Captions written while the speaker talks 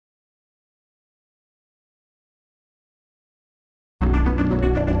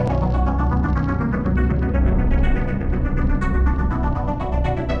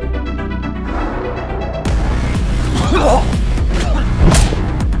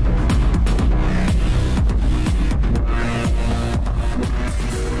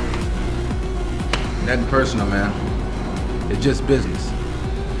personal, man. It's just business.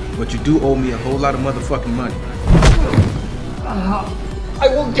 But you do owe me a whole lot of motherfucking money. I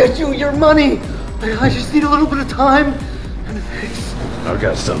will get you your money. I just need a little bit of time and a fix. I've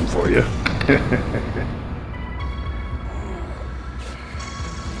got something for you.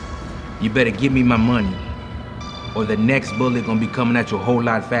 You better give me my money, or the next bullet gonna be coming at you a whole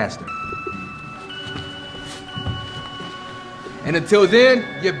lot faster. And until then,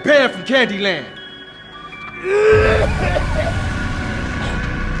 you're banned from Candyland.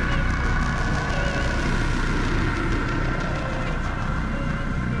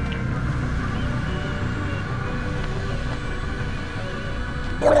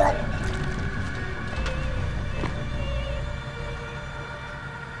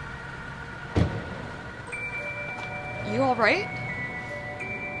 You all right?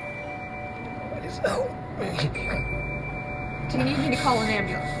 Please help me. Do you need me to call an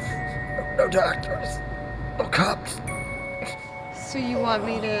ambulance? No doctors. No cops. So you want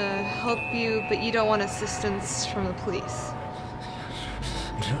me to help you, but you don't want assistance from the police?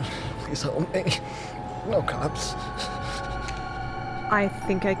 Please help me. No cops. I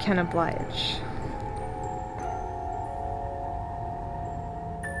think I can oblige.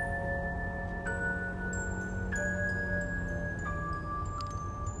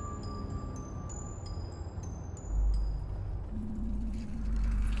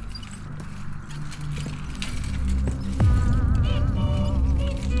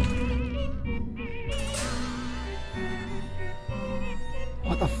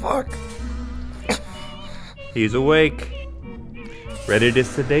 What the fuck? He's awake. Ready to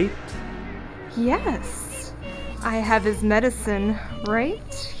sedate? Yes. I have his medicine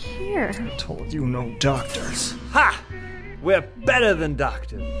right here. I told you no doctors. Ha! We're better than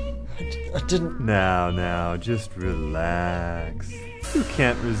doctors. I didn't. Now, just relax. You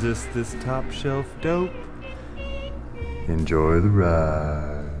can't resist this top shelf dope. Enjoy the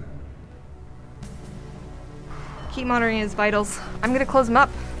ride. Keep monitoring his vitals. I'm gonna close him up.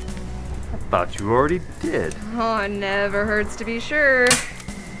 I thought you already did. Oh, it never hurts to be sure.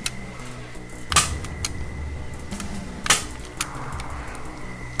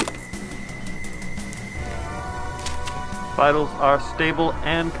 Vitals are stable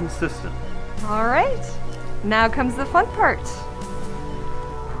and consistent. All right. Now comes the fun part.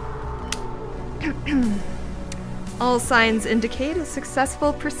 All signs indicate a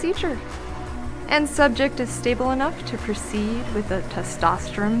successful procedure. And subject is stable enough to proceed with a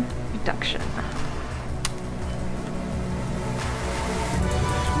testosterone reduction.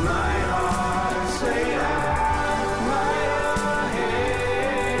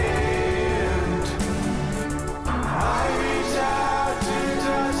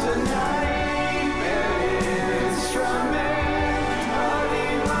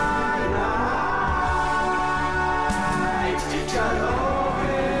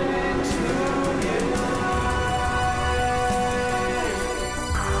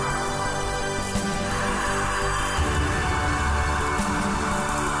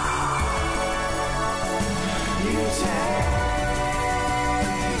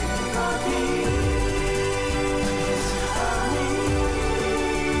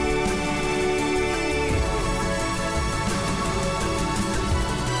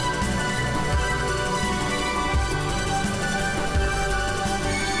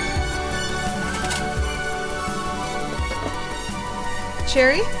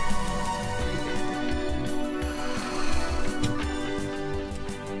 Cherry?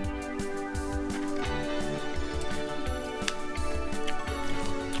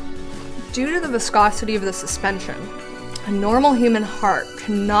 Due to the viscosity of the suspension, a normal human heart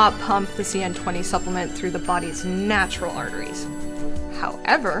cannot pump the CN20 supplement through the body's natural arteries.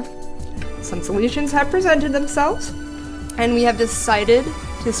 However, some solutions have presented themselves, and we have decided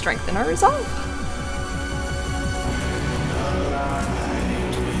to strengthen our resolve.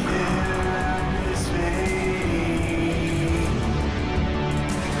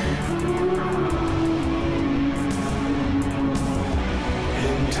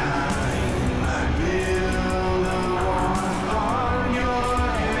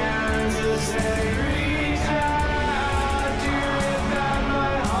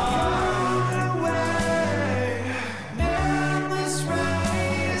 Endless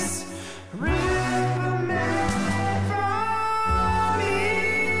race.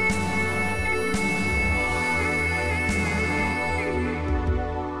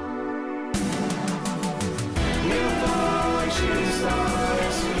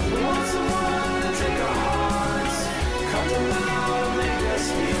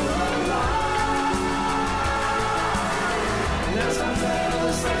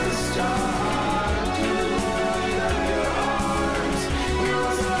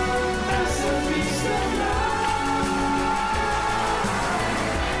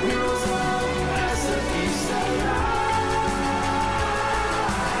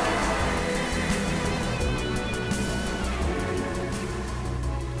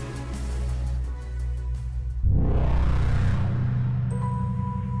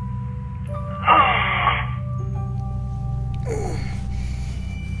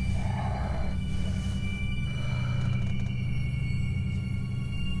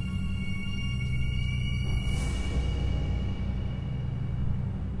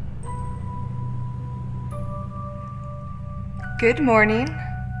 Good morning.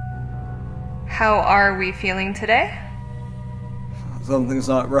 How are we feeling today? Something's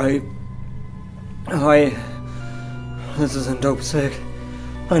not right. This isn't dope sick.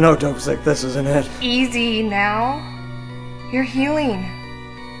 I know dope sick, this isn't it. Easy now. You're healing.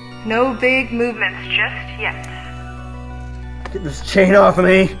 No big movements just yet. Get this chain off of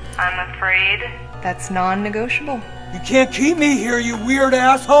me. I'm afraid that's non-negotiable. You can't keep me here, you weird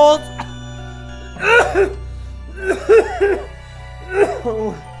assholes!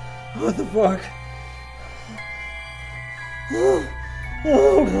 Oh, what the fuck? Oh,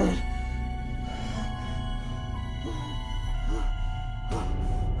 God.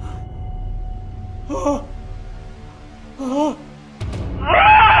 Oh. Oh.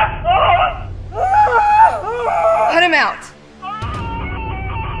 Put him out.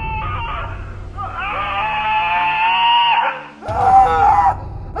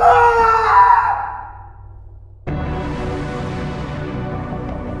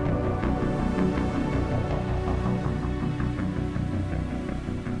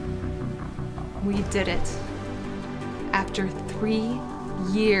 We did it. After 3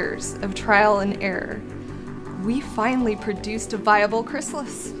 years of trial and error, we finally produced a viable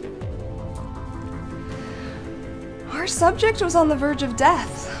chrysalis. Our subject was on the verge of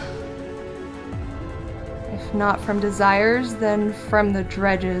death. If not from desires, then from the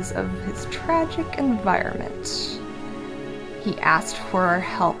dredges of his tragic environment. He asked for our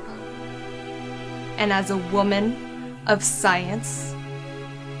help. And as a woman of science,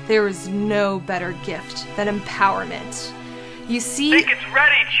 there is no better gift than empowerment. You see— Think it's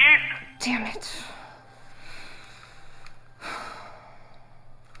ready, Chief! Damn it.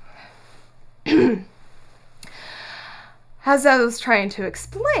 As I was trying to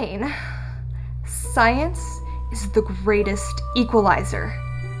explain, science is the greatest equalizer.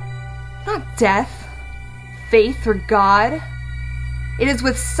 Not death, faith, or God. It is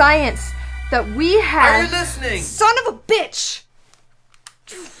with science that we have— Are you listening? Son of a bitch!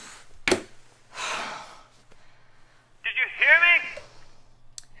 Did you hear me?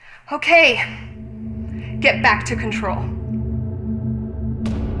 Okay, get back to control.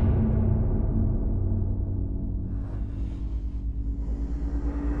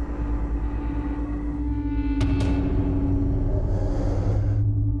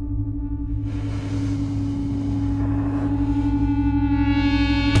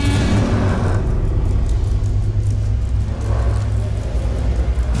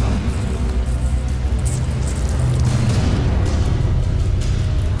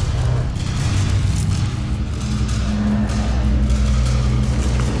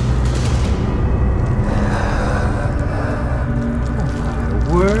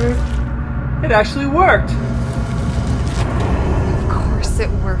 It actually worked! Of course it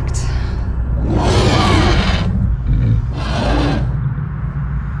worked.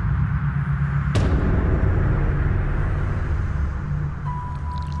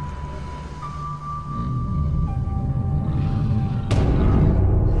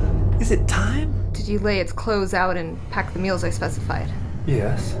 Is it time? Did you lay its clothes out and pack the meals I specified?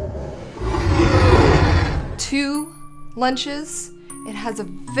 Yes. 2 lunches. It has a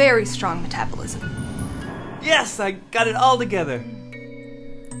very strong metabolism. Yes, I got it all together.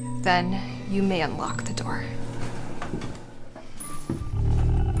 Then you may unlock the door.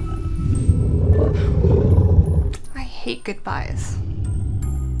 I hate goodbyes.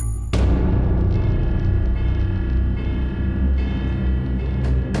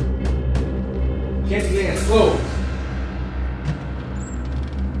 Candyland's closed.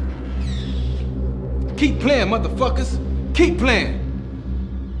 Keep playing, motherfuckers. Keep playing.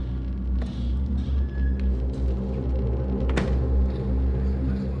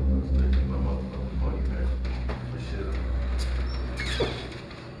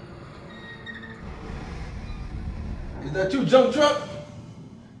 Is that you, junk truck?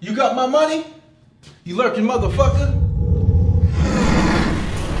 You got my money? You lurking motherfucker?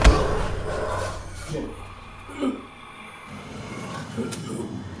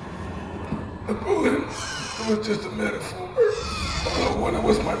 It was just a metaphor. All I wanted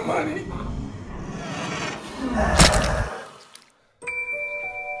was my money.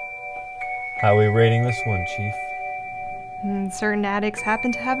 How are we rating this one, Chief? Certain addicts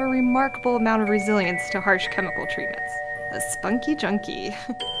happen to have a remarkable amount of resilience to harsh chemical treatments. A spunky junkie.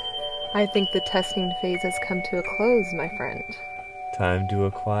 I think the testing phase has come to a close, my friend. Time to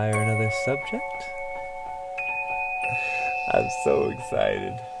acquire another subject? I'm so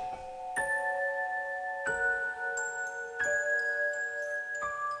excited.